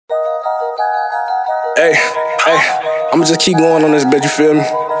Hey, I'ma just keep going on this bitch, you feel me?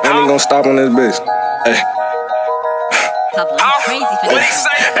 I ain't gonna stop on this bitch. Hey.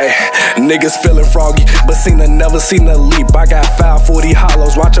 Hey, niggas feeling froggy, but never seen a leap. I got 540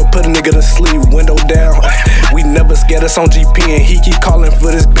 hollows, watch her put a nigga to sleep. Window down, we never scared us on GP, and he keep calling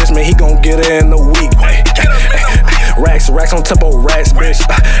for this bitch, man, he gon' get her in a week. Racks on top of rats, bitch.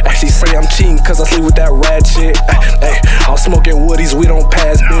 She say I'm cheating cause I sleep with that rat shit. I'm smoking woodies, we don't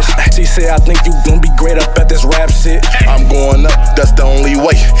pass, bitch. She say I think you gon' be great up at this rap shit. I'm going up, that's the only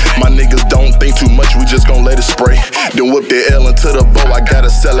way. My niggas don't think too much, we just gon' let it spray. Then whip the L into the bow, I gotta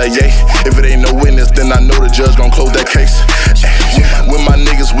sell a yay. If it ain't no witness, then I know the judge gon' close that case. With my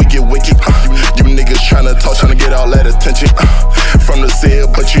niggas, we get wicked. You niggas tryna talk, tryna get all that attention. From the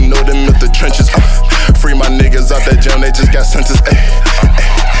cell, but you know them at the trenches. Free my niggas out that jail, they just got sentenced.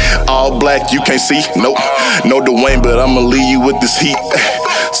 All black, you can't see, nope. No Dwayne, but I'ma leave you with this heat.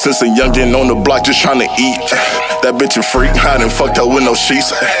 Since a youngin' on the block just tryna eat. That bitch a freak, I done fucked her with no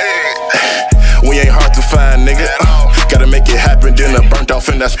sheets. We ain't hard to find, nigga. Gotta make it happen, then I burnt off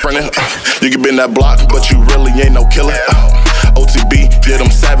in that sprinting. You can be in that block, but you really ain't no killer. OTB, yeah, them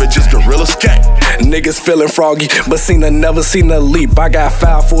savages, gorillas, gang. Niggas feeling froggy, but never seen a leap. I got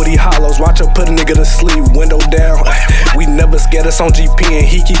 540 hollows, watch her put a nigga to sleep. Window down, we never scared us on GP, and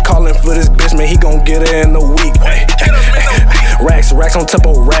he keep calling for this bitch, man, he gon' get her in a week. Racks on top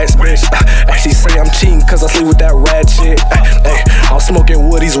of rats, bitch. She say I'm cheating cause I sleep with that rat shit. I'm smoking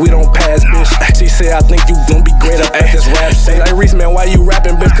woodies, we don't pass, bitch. She say I think you gon' be great up at this rap shit. Like Reese, man, why you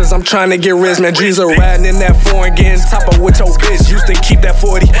rapping, bitch? Cause I'm trying to get rich, man. G's are riding in that foreign, getting top up with your bitch. Used to keep that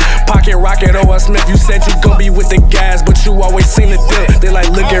 40, pocket rocket O.R. Smith. You said you gon' be with the guys, but you always seem to deal. They like,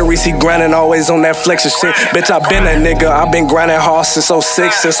 look at Reese, he grinding always on that flex and shit. Bitch, I been that nigga, I been grinding hard since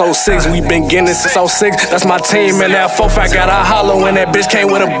 06. Since 06, we been getting it since 06. That's my team, and that 4-5 got a hollow, and that bitch came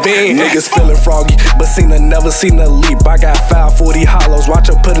with a beam. Niggas feeling froggy, but never seen a leap. I got 540 hollows, watch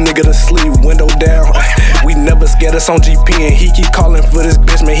her put a nigga to sleep. Window down, we never scared us on GP, and he keep calling for this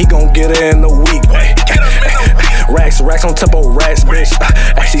bitch, man, he gon' get her in a week. Racks on top of rats, bitch.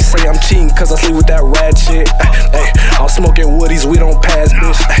 She say I'm cheating cause I sleep with that rat shit. I'm smoking woodies, we don't pass,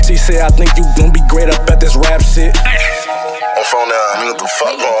 bitch. She say I think you gon' be great up at this rap shit. On phone now, what the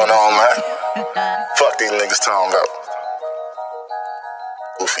fuck going on, man? Fuck these niggas talking about.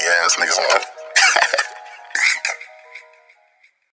 Goofy ass niggas, man.